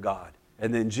Lord your God.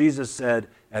 And then Jesus said,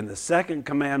 and the second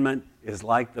commandment is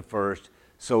like the first,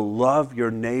 so love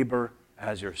your neighbor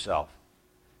as yourself.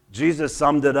 Jesus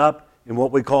summed it up in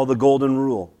what we call the golden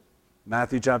rule.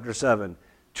 Matthew chapter 7.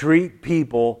 Treat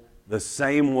people the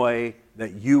same way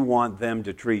that you want them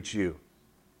to treat you.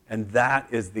 And that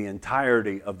is the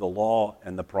entirety of the law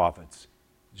and the prophets,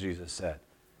 Jesus said.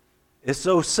 It's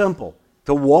so simple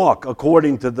to walk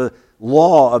according to the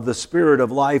law of the Spirit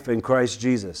of life in Christ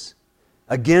Jesus.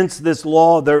 Against this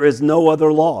law there is no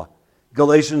other law.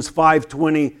 Galatians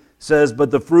 5:20 says,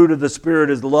 but the fruit of the Spirit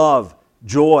is love,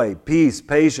 joy, peace,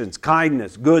 patience,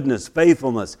 kindness, goodness,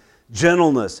 faithfulness,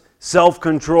 gentleness,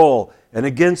 self-control. And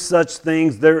against such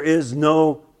things there is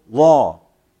no law.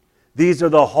 These are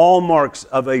the hallmarks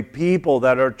of a people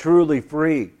that are truly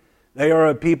free. They are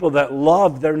a people that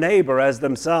love their neighbor as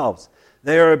themselves.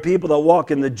 They are a people that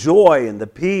walk in the joy and the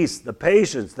peace, the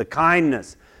patience, the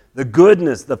kindness, the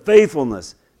goodness, the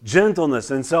faithfulness,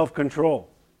 gentleness, and self-control.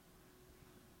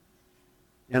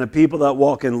 And a people that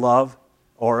walk in love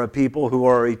are a people who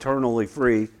are eternally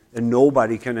free, and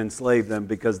nobody can enslave them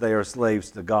because they are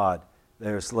slaves to God.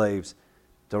 They are slaves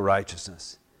to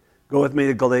righteousness. Go with me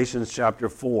to Galatians chapter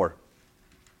 4.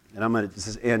 And I'm going to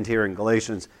just end here in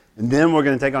Galatians. And then we're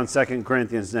going to take on 2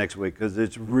 Corinthians next week because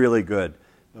it's really good.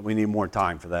 But we need more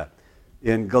time for that.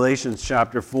 In Galatians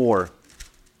chapter 4,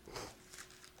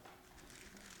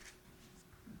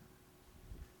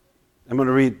 I'm going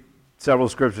to read several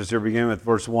scriptures here, beginning with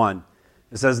verse 1.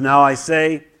 It says, now I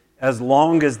say, as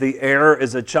long as the heir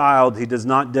is a child, he does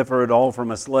not differ at all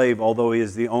from a slave, although he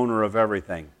is the owner of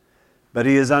everything. But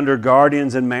he is under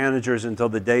guardians and managers until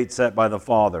the date set by the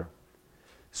Father.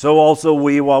 So also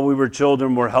we, while we were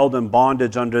children, were held in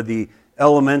bondage under the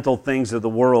elemental things of the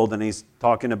world. And he's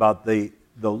talking about the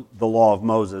law of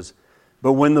Moses.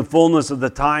 But when the fullness of the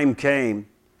time came,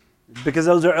 because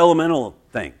those are elemental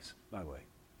things, by the way.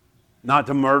 Not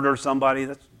to murder somebody,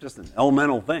 that's just an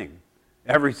elemental thing.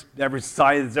 Every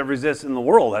society that ever exists in the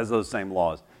world has those same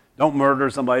laws. Don't murder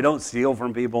somebody, don't steal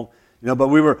from people. But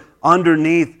we were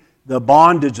underneath the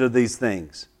bondage of these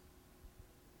things.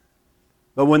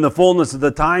 But when the fullness of the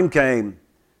time came,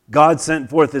 God sent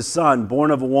forth His Son,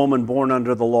 born of a woman, born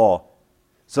under the law,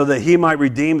 so that He might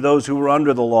redeem those who were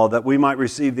under the law, that we might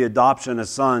receive the adoption as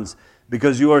sons.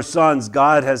 Because you are sons,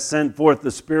 God has sent forth the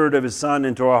Spirit of His Son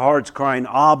into our hearts, crying,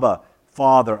 Abba,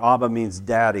 Father. Abba means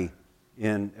daddy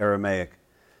in Aramaic.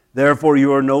 Therefore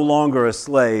you are no longer a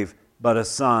slave, but a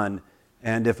son.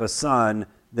 And if a son,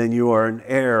 then you are an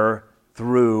heir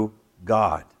through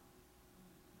God.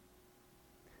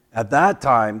 At that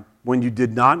time, when you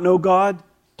did not know God,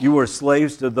 you were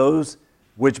slaves to those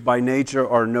which by nature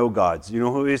are no gods. You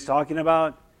know who he's talking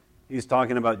about? He's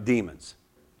talking about demons.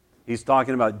 He's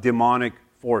talking about demonic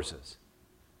forces.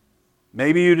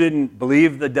 Maybe you didn't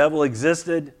believe the devil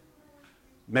existed.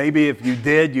 Maybe if you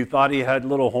did, you thought he had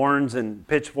little horns and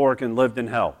pitchfork and lived in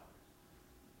hell.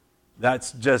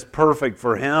 That's just perfect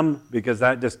for him because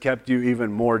that just kept you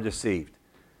even more deceived.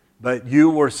 But you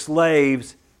were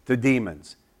slaves to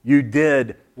demons. You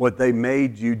did what they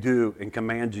made you do and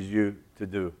commanded you to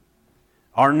do.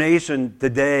 Our nation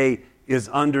today is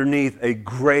underneath a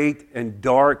great and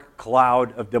dark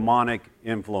cloud of demonic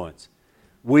influence.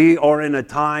 We are in a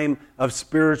time of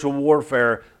spiritual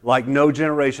warfare like no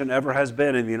generation ever has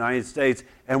been in the United States,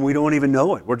 and we don't even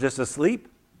know it. We're just asleep.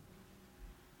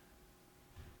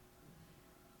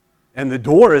 And the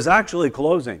door is actually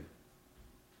closing.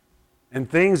 And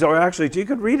things are actually, you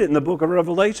could read it in the book of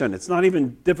Revelation. It's not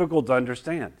even difficult to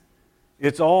understand.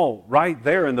 It's all right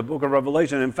there in the book of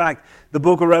Revelation. In fact, the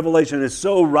book of Revelation is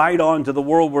so right on to the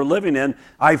world we're living in,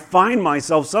 I find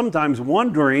myself sometimes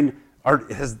wondering,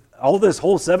 has all this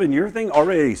whole 7-year thing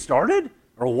already started?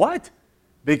 Or what?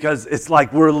 Because it's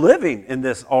like we're living in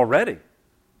this already.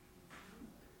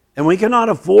 And we cannot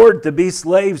afford to be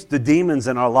slaves to demons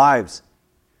in our lives.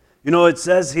 It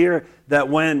says here that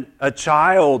when a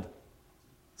child,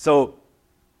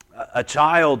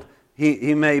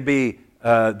 he may be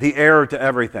the heir to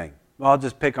everything. Well, I'll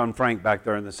just pick on Frank back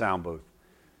there in the sound booth.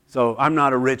 So I'm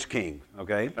not a rich king,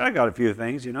 okay? But I got a few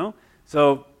things,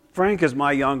 So Frank is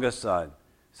my youngest son.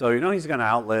 So, he's going to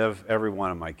outlive every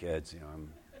one of my kids,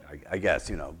 I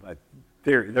guess, but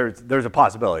there's a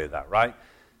possibility of that, right?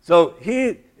 So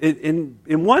he,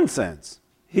 in one sense,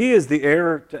 he is the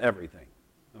heir to everything,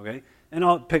 okay? And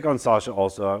I'll pick on Sasha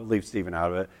also. I'll leave Stephen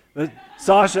out of it. But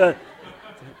Sasha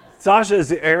is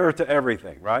the heir to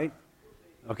everything, right?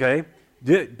 Okay?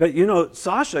 But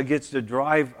Sasha gets to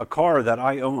drive a car that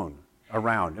I own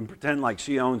around and pretend like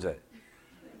she owns it.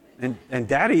 And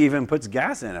Daddy even puts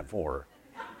gas in it for her.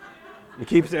 He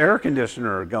keeps the air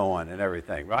conditioner going and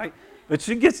everything, right? But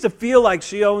she gets to feel like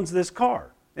she owns this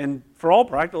car. And for all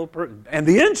practical purposes, and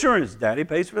the insurance, Daddy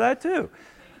pays for that too.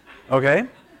 Okay?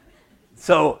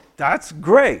 So that's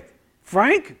great.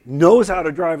 Frank knows how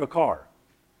to drive a car.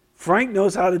 Frank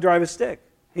knows how to drive a stick.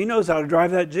 He knows how to drive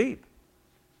that Jeep.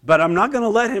 But I'm not going to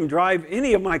let him drive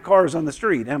any of my cars on the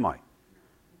street, am I?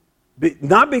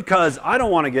 Not because I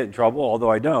don't want to get in trouble,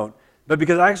 although I don't, but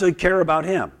because I actually care about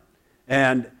him.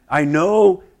 And I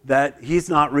know that he's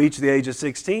not reached the age of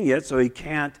 16 yet, so he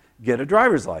can't get a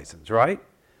driver's license, right?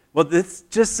 Well, this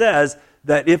just says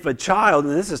that if a child,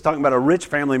 and this is talking about a rich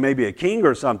family, maybe a king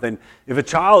or something, if a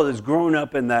child is grown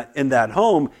up in that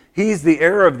home, he's the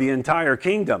heir of the entire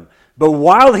kingdom. But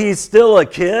while he's still a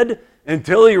kid,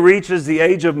 until he reaches the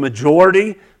age of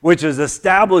majority, which is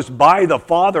established by the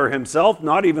father himself,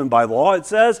 not even by law, it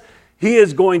says, he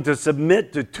is going to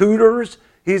submit to tutors.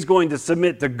 He's going to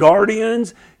submit to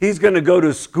guardians. He's going to go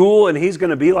to school, and he's going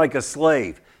to be like a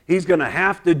slave. He's going to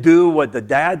have to do what the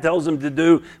dad tells him to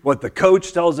do, what the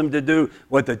coach tells him to do,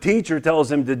 what the teacher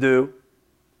tells him to do.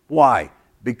 Why?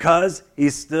 Because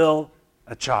he's still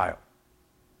a child.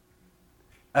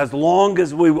 As long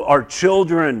as we are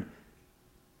children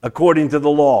according to the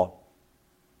law,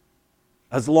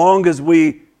 as long as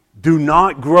we do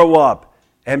not grow up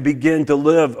and begin to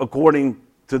live according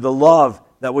to the love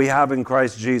that we have in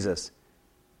Christ Jesus,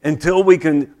 until we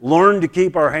can learn to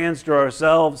keep our hands to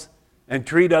ourselves and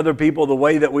treat other people the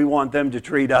way that we want them to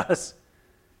treat us,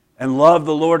 and love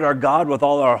the Lord our God with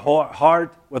all our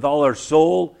heart, with all our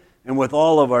soul, and with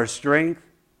all of our strength,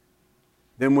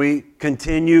 then we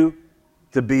continue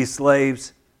to be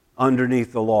slaves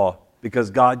underneath the law,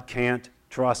 because God can't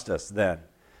trust us then.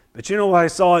 But you know what I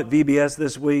saw at VBS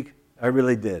this week? I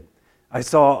really did. I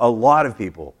saw a lot of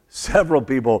people, several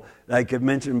people that I could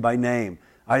mention by name.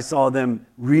 I saw them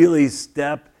really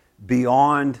step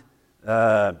beyond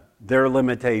their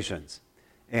limitations.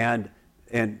 And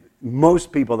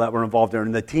most people that were involved there,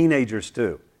 and the teenagers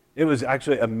too. It was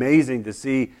actually amazing to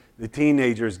see the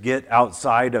teenagers get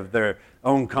outside of their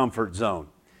own comfort zone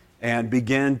and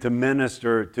begin to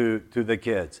minister to the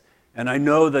kids. And I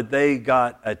know that they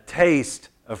got a taste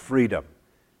of freedom,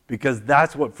 because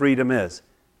that's what freedom is.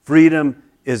 Freedom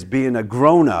is being a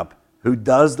grown-up who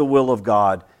does the will of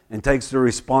God and takes the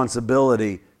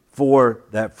responsibility for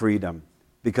that freedom.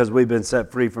 Because we've been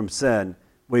set free from sin,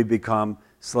 we become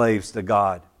slaves to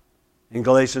God. In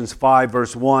Galatians 5,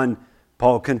 verse 1,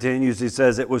 Paul continues, he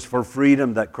says, "It was for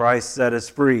freedom that Christ set us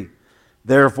free.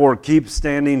 Therefore, keep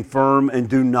standing firm and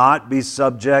do not be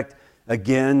subject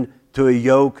again to a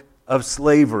yoke of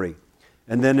slavery."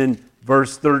 And then in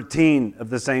verse 13 of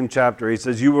the same chapter, he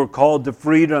says, "You were called to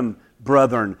freedom,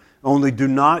 brethren. Only do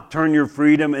not turn your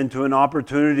freedom into an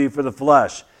opportunity for the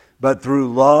flesh, but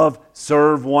through love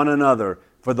serve one another.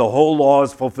 For the whole law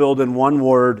is fulfilled in one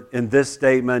word, in this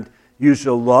statement, you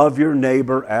shall love your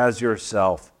neighbor as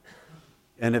yourself."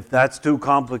 And if that's too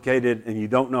complicated and you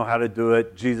don't know how to do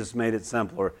it, Jesus made it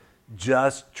simpler.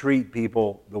 Just treat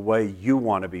people the way you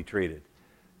want to be treated.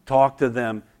 Talk to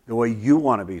them the way you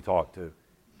want to be talked to.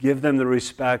 Give them the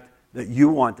respect that you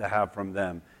want to have from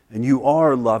them. And you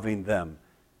are loving them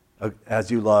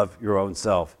as you love your own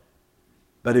self.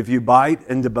 But if you bite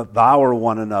and devour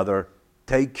one another,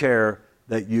 take care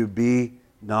that you be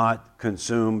not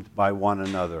consumed by one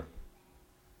another.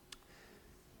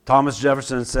 Thomas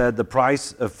Jefferson said, the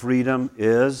price of freedom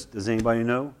is, does anybody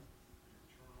know?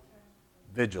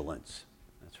 Vigilance.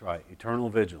 That's right, eternal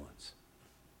vigilance.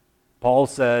 Paul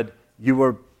said, you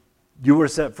were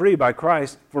set free by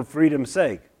Christ for freedom's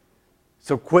sake.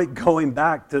 So quit going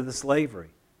back to the slavery.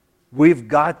 We've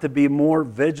got to be more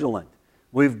vigilant.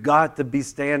 We've got to be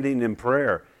standing in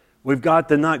prayer. We've got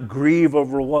to not grieve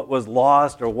over what was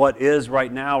lost or what is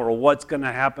right now or what's going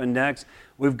to happen next.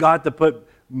 We've got to put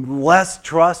less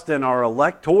trust in our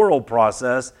electoral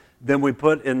process than we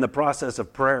put in the process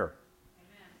of prayer.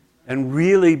 And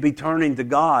really be turning to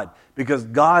God, because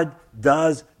God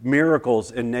does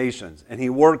miracles in nations and He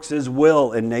works His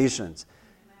will in nations.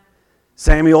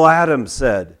 Samuel Adams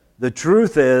said, The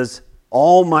truth is,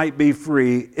 all might be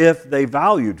free if they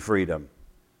valued freedom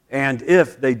and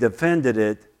if they defended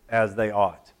it as they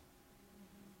ought.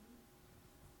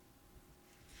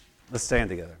 Let's stand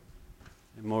together.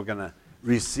 And we're going to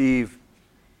receive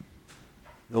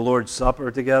the Lord's Supper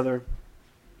together,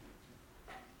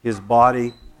 His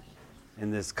body in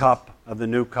this cup of the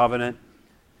new covenant.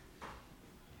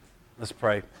 Let's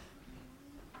pray.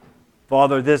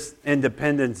 Father, this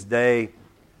Independence Day,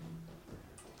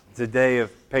 it's a day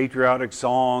of patriotic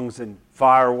songs and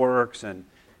fireworks and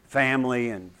family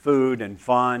and food and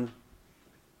fun.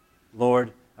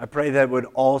 Lord, I pray that would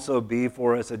also be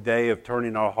for us a day of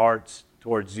turning our hearts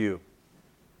towards You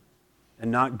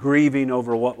and not grieving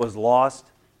over what was lost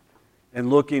and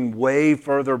looking way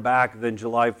further back than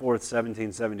July 4th,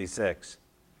 1776.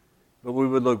 But we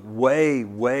would look way,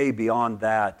 way beyond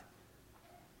that,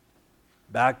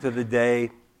 back to the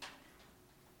day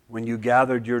when You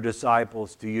gathered Your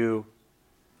disciples to You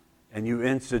and You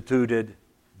instituted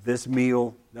this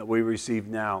meal that we receive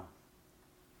now.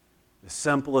 The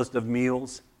simplest of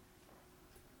meals.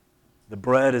 The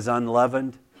bread is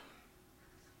unleavened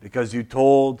because You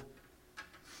told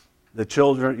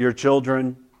Your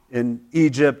children in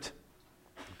Egypt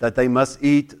that they must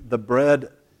eat the bread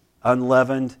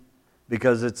unleavened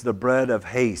because it's the bread of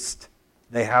haste.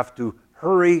 They have to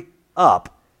hurry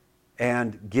up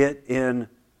and get in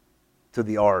to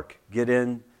the ark, get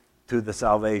in to the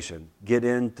salvation, get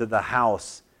into the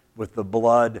house with the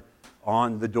blood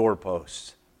on the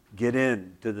doorposts, get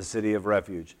in to the city of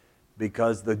refuge,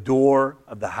 because the door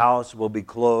of the house will be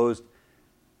closed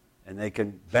and they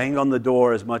can bang on the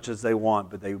door as much as they want,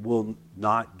 but they will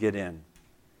not get in.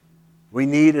 We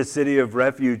need a city of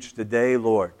refuge today,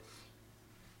 Lord.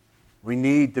 We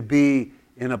need to be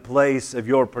in a place of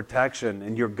Your protection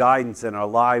and Your guidance in our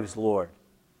lives, Lord.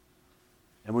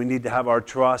 And we need to have our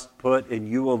trust put in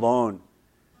You alone,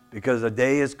 because a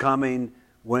day is coming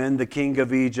when the king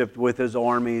of Egypt with his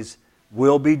armies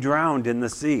will be drowned in the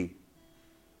sea.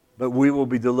 But we will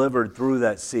be delivered through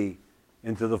that sea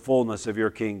into the fullness of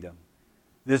Your kingdom.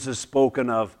 This is spoken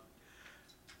of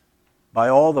by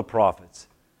all the prophets.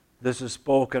 This is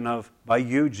spoken of by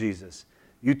You, Jesus.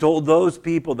 You told those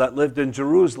people that lived in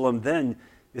Jerusalem then,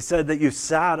 it said that You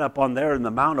sat up on there in the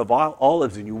Mount of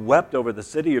Olives and You wept over the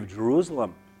city of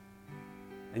Jerusalem.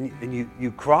 And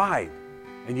you cried.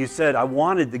 And You said, I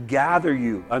wanted to gather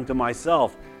you unto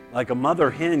myself like a mother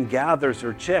hen gathers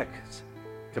her chicks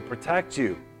to protect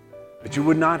you. But you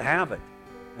would not have it.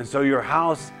 And so your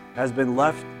house has been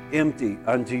left empty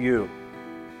unto You.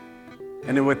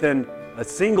 And within a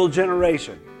single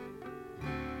generation,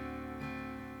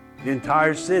 the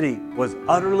entire city was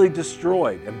utterly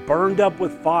destroyed and burned up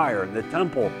with fire, and the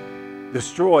temple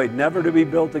destroyed, never to be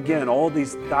built again, all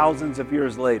these thousands of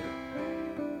years later.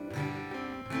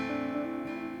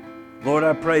 Lord,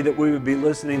 I pray that we would be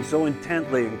listening so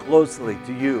intently and closely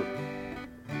to You,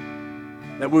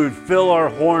 that we would fill our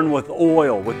horn with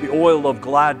oil, with the oil of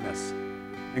gladness,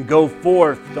 and go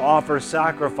forth to offer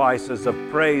sacrifices of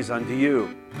praise unto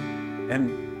You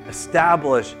and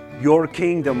establish Your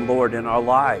kingdom, Lord, in our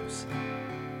lives.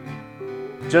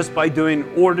 Just by doing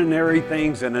ordinary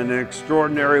things in an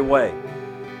extraordinary way.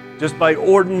 Just by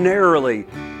ordinarily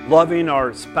loving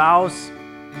our spouse,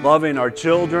 loving our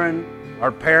children,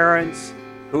 our parents,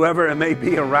 whoever it may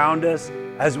be around us,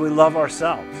 as we love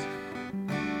ourselves.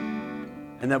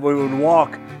 And that we would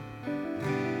walk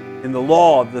in the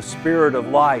law of the Spirit of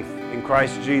life in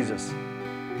Christ Jesus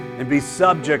and be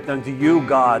subject unto You,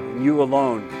 God, and You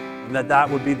alone. And that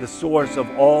would be the source of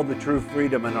all the true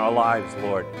freedom in our lives,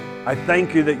 Lord. I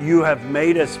thank You that You have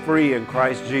made us free in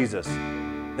Christ Jesus,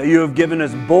 that You have given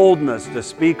us boldness to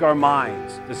speak our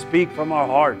minds, to speak from our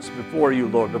hearts before You,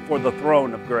 Lord, before the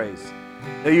throne of grace,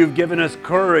 that You've given us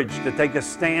courage to take a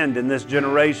stand in this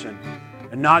generation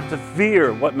and not to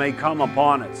fear what may come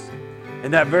upon us.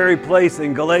 In that very place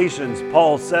in Galatians,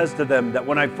 Paul says to them that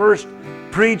when I first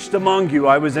preached among you,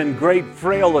 I was in great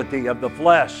frailty of the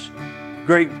flesh,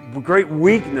 great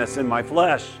weakness in my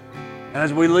flesh. And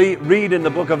as we read in the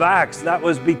book of Acts, that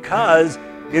was because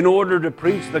in order to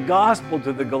preach the gospel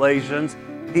to the Galatians,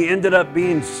 he ended up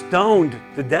being stoned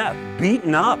to death,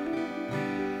 beaten up.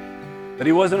 But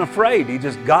he wasn't afraid. He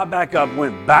just got back up,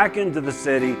 went back into the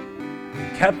city,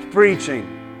 kept preaching,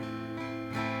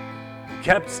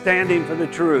 kept standing for the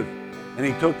truth. And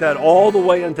he took that all the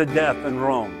way into death in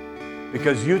Rome,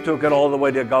 because You took it all the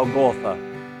way to Golgotha,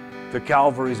 to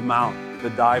Calvary's Mount, to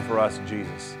die for us,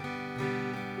 Jesus.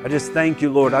 I just thank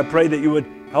You, Lord. I pray that You would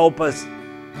help us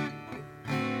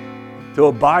to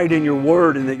abide in Your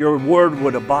Word and that Your Word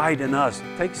would abide in us.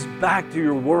 Take us back to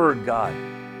Your Word, God.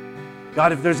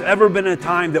 God, if there's ever been a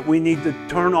time that we need to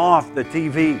turn off the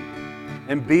TV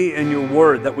and be in your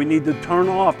word, that we need to turn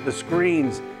off the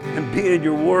screens and be in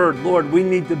your word, Lord, we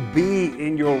need to be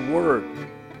in your word,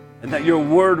 and that your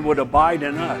word would abide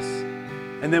in us.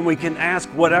 And then we can ask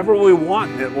whatever we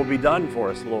want, and it will be done for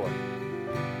us, Lord.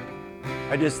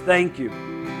 I just thank you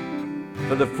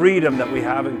for the freedom that we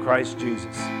have in Christ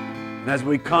Jesus. And as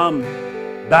we come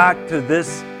back to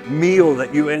this meal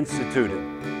that you instituted,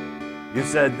 you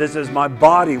said, this is my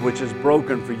body which is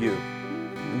broken for you.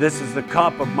 And this is the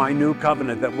cup of my new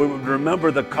covenant, that we would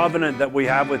remember the covenant that we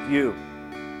have with you.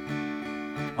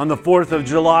 On the 4th of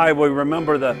July, we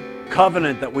remember the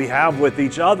covenant that we have with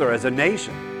each other as a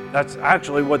nation. That's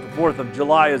actually what the 4th of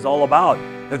July is all about,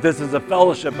 that this is a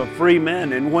fellowship of free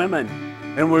men and women.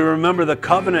 And we remember the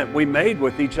covenant we made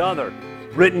with each other,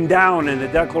 written down in the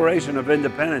Declaration of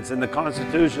Independence, in the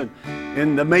Constitution,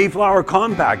 in the Mayflower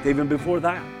Compact, even before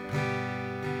that.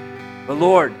 But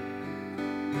Lord,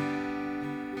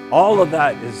 all of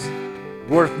that is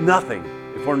worth nothing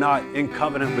if we're not in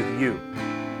covenant with you.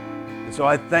 And so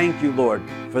I thank you, Lord,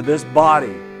 for this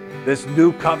body, this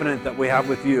new covenant that we have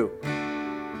with you,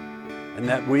 and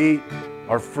that we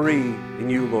are free in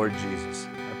you, Lord Jesus.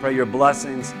 I pray your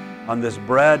blessings on this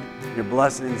bread, your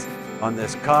blessings on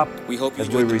this cup, we hope you as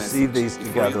we receive these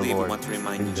together, Lord. Lord. We want to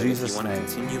remind in you Jesus' that if you want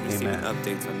to name, continue receiving amen.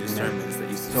 updates on new Amen. sermons, that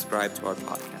you subscribe to our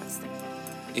podcast.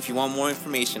 If you want more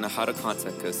information on how to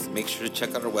contact us, make sure to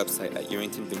check out our website at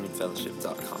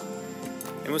UrringtonVineyardFellowship.com.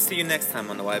 And we'll see you next time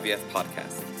on the YVF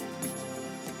podcast.